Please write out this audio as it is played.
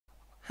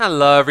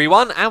Hello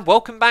everyone and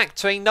welcome back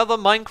to another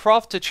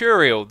Minecraft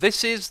tutorial.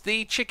 This is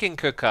the chicken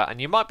cooker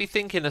and you might be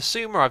thinking,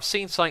 Xisumo, I've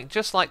seen something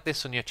just like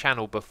this on your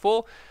channel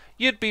before.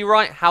 You'd be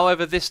right,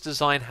 however this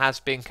design has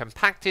been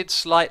compacted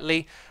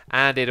slightly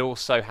and it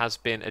also has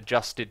been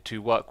adjusted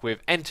to work with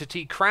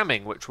entity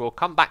cramming, which we'll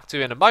come back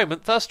to in a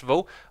moment. First of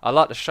all, I'd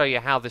like to show you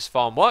how this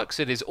farm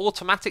works. It is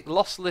automatic,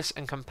 lossless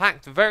and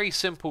compact, very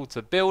simple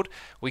to build.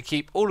 We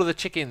keep all of the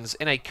chickens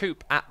in a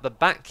coop at the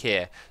back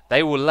here.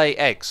 They will lay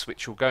eggs,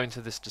 which will go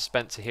into this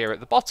dispenser here at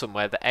the bottom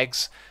where the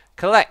eggs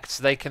collect.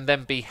 They can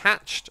then be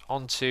hatched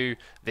onto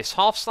this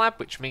half slab,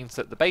 which means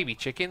that the baby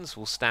chickens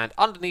will stand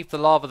underneath the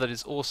larva that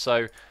is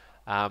also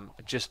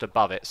just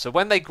above it. So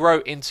when they grow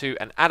into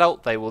an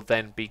adult, they will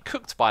then be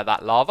cooked by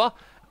that larva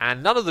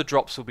and none of the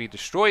drops will be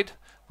destroyed,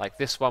 like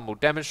this one will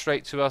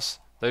demonstrate to us.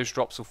 Those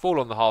drops will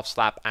fall on the half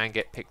slab and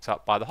get picked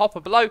up by the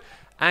hopper below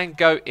and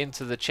go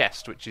into the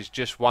chest, which is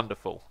just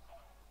wonderful.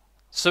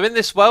 So in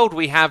this world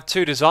we have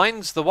two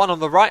designs. The one on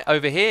the right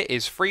over here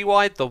is 3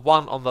 wide, the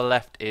one on the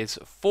left is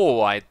 4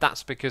 wide.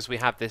 That's because we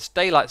have this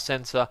daylight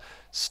sensor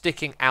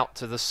sticking out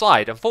to the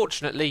side.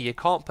 Unfortunately you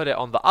can't put it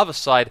on the other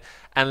side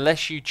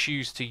unless you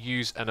choose to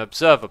use an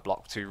observer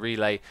block to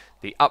relay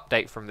the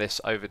update from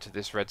this over to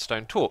this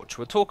redstone torch.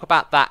 We'll talk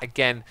about that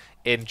again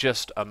in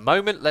just a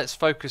moment. Let's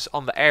focus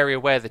on the area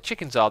where the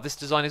chickens are. This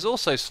design is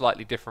also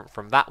slightly different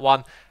from that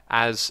one,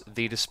 as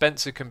the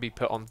dispenser can be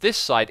put on this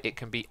side. It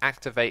can be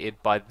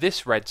activated by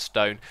this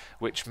redstone,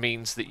 which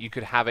means that you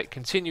could have it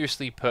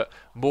continuously put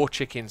more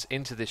chickens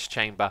into this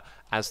chamber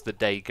as the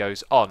day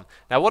goes on.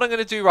 Now what I'm going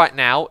to do right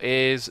now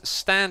is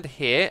stand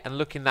here and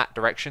look in that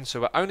direction,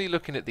 so we're only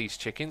looking at these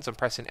chickens. I'm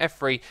pressing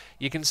F3.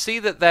 You can see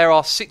that there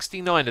are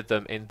 69 of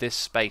them in this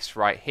space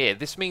right here.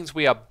 This means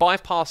we are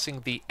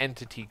bypassing the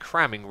entity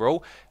cramming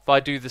rule. If I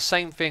do the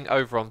same thing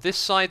over on this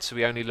side, so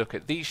we only look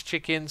at these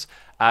chickens,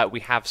 we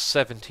have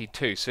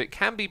 72. So it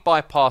can be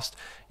bypassed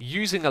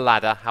using a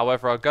ladder.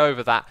 However, I'll go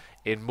over that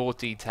in more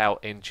detail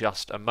in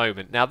just a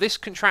moment. Now this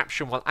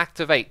contraption will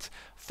activate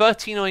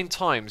 39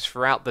 times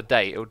throughout the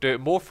day. It will do it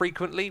more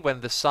frequently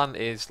when the sun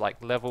is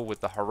like level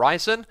with the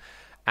horizon,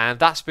 and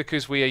that's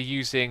because we are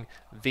using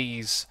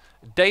these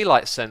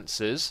daylight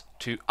sensors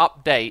to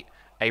update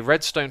a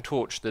redstone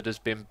torch that has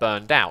been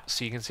burned out.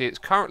 So you can see it's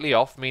currently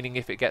off, meaning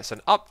if it gets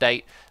an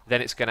update,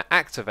 then it's going to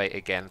activate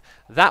again.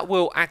 That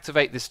will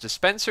activate this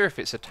dispenser if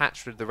it's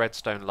attached with the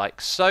redstone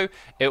like so.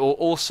 It will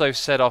also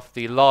set off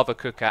the lava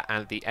cooker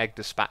and the egg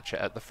dispatcher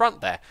at the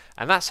front there.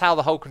 And that's how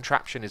the whole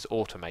contraption is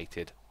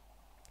automated.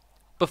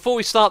 Before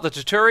we start the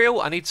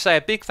tutorial, I need to say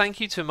a big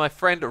thank you to my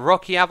friend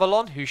Rocky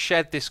Avalon, who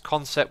shared this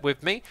concept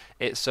with me.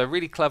 It's a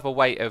really clever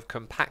way of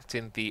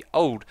compacting the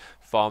old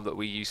farm that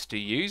we used to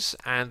use,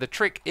 and the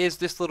trick is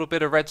this little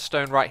bit of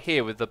redstone right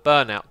here with the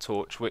burnout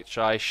torch, which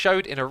I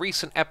showed in a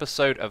recent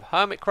episode of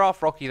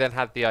Hermitcraft. Rocky then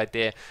had the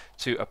idea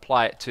to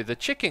apply it to the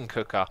chicken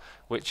cooker,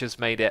 which has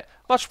made it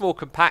much more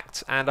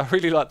compact, and I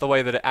really like the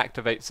way that it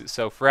activates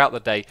itself throughout the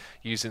day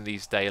using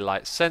these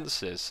daylight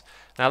sensors.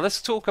 Now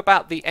let's talk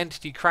about the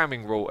entity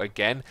cramming rule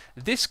again.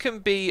 This can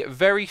be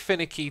very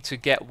finicky to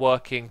get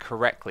working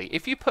correctly.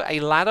 If you put a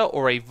ladder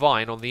or a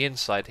vine on the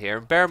inside here,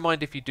 and bear in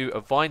mind if you do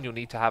a vine you'll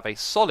need to have a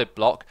solid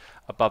block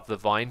above the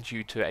vine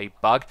due to a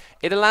bug,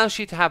 it allows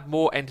you to have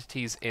more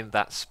entities in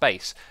that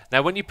space.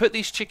 Now when you put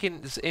these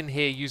chickens in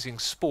here using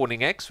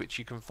spawning eggs, which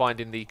you can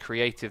find in the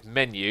creative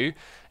menu,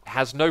 it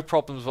has no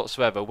problems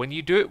whatsoever. When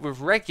you do it with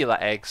regular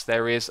eggs,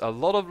 there is a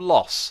lot of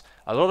loss.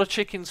 A lot of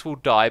chickens will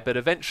die, but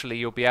eventually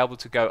you'll be able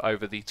to go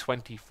over the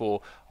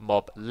 24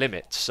 mob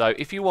limit. So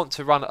if you want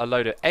to run a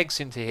load of eggs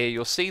into here,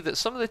 you'll see that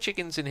some of the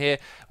chickens in here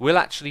will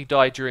actually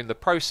die during the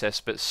process,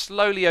 but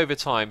slowly over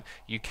time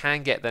you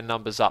can get their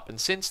numbers up.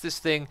 And since this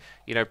thing,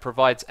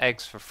 provides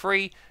eggs for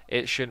free,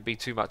 it shouldn't be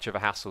too much of a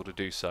hassle to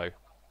do so.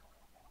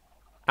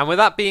 And with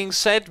that being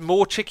said,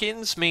 more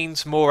chickens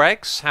means more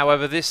eggs.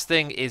 However, this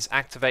thing is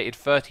activated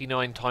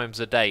 39 times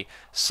a day.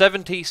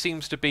 70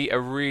 seems to be a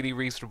really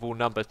reasonable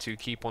number to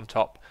keep on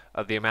top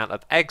of the amount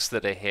of eggs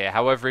that are here.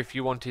 However, if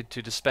you wanted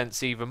to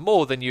dispense even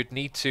more, then you'd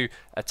need to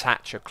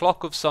attach a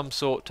clock of some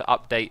sort to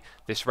update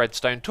this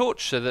redstone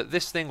torch so that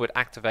this thing would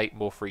activate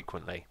more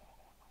frequently.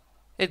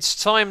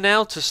 It's time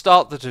now to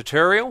start the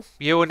tutorial.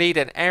 You will need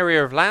an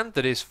area of land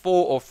that is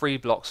 4 or 3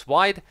 blocks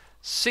wide,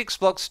 6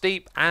 blocks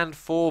deep and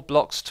 4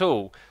 blocks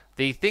tall.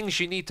 The things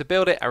you need to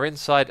build it are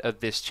inside of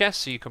this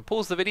chest, so you can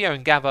pause the video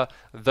and gather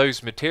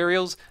those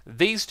materials.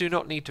 These do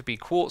not need to be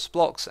quartz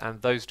blocks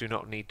and those do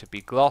not need to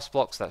be glass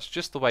blocks. That's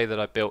just the way that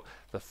I built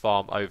the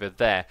farm over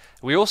there.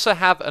 We also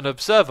have an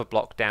observer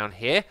block down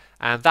here,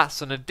 and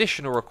that's an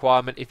additional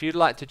requirement. If you'd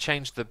like to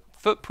change the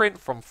footprint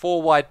from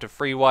 4 wide to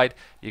 3 wide,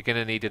 you're going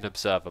to need an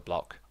observer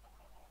block.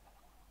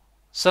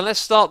 So let's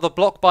start the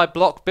block by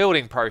block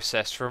building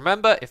process.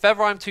 Remember, if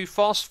ever I'm too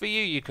fast for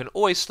you, you can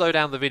always slow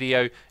down the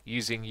video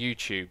using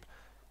YouTube.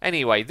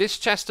 Anyway, this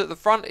chest at the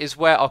front is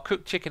where our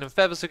cooked chicken and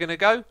feathers are going to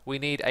go. We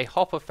need a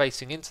hopper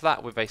facing into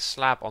that with a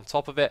slab on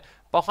top of it.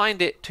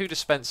 Behind it, 2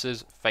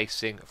 dispensers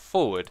facing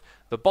forward.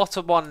 The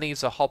bottom one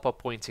needs a hopper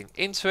pointing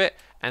into it,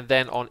 and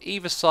then on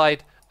either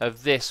side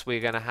of this we're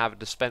going to have a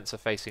dispenser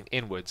facing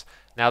inwards.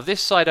 Now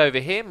this side over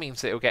here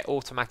means that it will get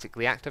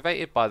automatically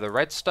activated by the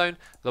redstone.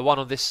 The one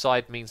on this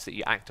side means that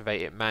you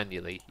activate it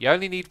manually. You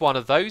only need one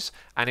of those,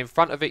 and in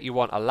front of it you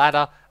want a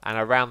ladder, and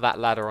around that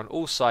ladder on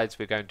all sides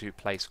we're going to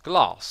place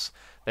glass.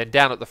 Then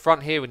down at the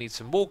front here we need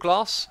some more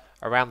glass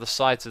around the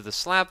sides of the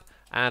slab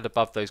and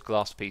above those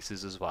glass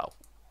pieces as well.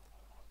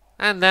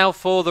 And now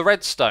for the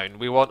redstone,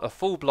 we want a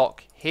full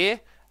block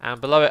here,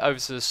 and below it over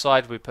to the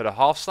side we put a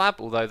half slab,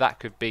 although that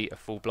could be a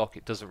full block,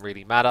 it doesn't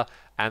really matter,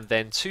 and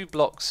then 2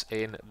 blocks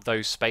in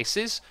those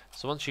spaces.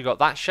 So once you've got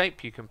that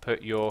shape you can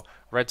put your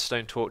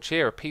redstone torch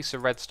here, a piece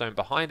of redstone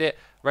behind it,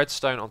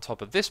 redstone on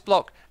top of this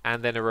block,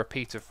 and then a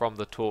repeater from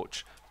the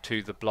torch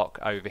to the block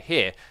over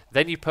here.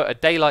 Then you put a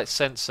daylight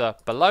sensor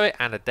below it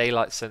and a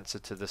daylight sensor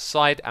to the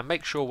side, and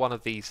make sure one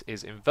of these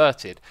is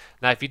inverted.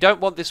 Now if you don't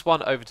want this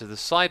one over to the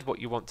side, what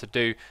you want to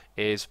do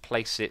is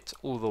place it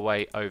all the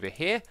way over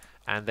here,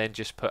 and then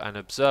just put an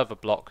observer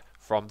block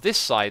from this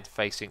side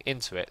facing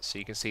into it, so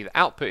you can see the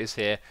output is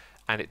here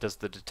and it does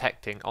the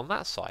detecting on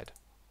that side.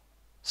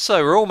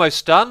 So we're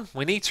almost done.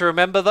 We need to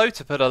remember though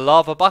to put a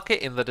lava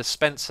bucket in the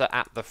dispenser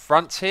at the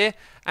front here,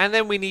 and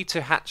then we need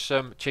to hatch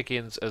some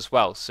chickens as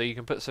well. So you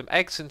can put some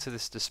eggs into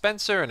this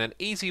dispenser, and an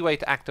easy way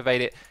to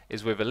activate it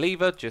is with a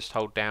lever. Just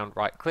hold down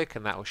right click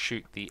and that will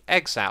shoot the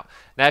eggs out.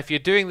 Now if you're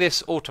doing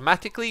this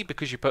automatically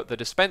because you put the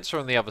dispenser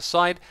on the other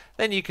side,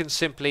 then you can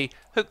simply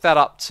hook that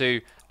up to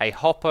a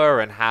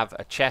hopper and have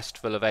a chest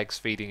full of eggs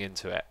feeding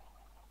into it.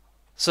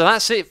 So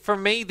that's it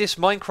from me, this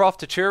Minecraft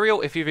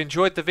tutorial. If you've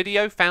enjoyed the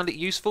video, found it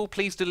useful,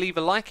 please do leave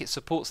a like. It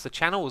supports the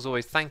channel. As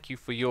always, thank you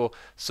for your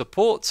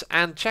support.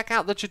 And check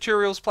out the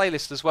tutorials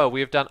playlist as well.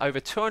 We have done over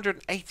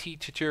 280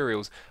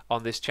 tutorials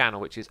on this channel,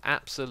 which is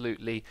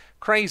absolutely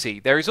crazy.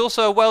 There is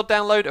also a world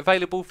download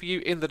available for you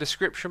in the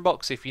description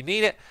box if you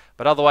need it.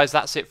 But otherwise,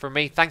 that's it from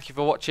me. Thank you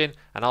for watching,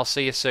 and I'll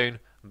see you soon.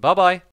 Bye-bye.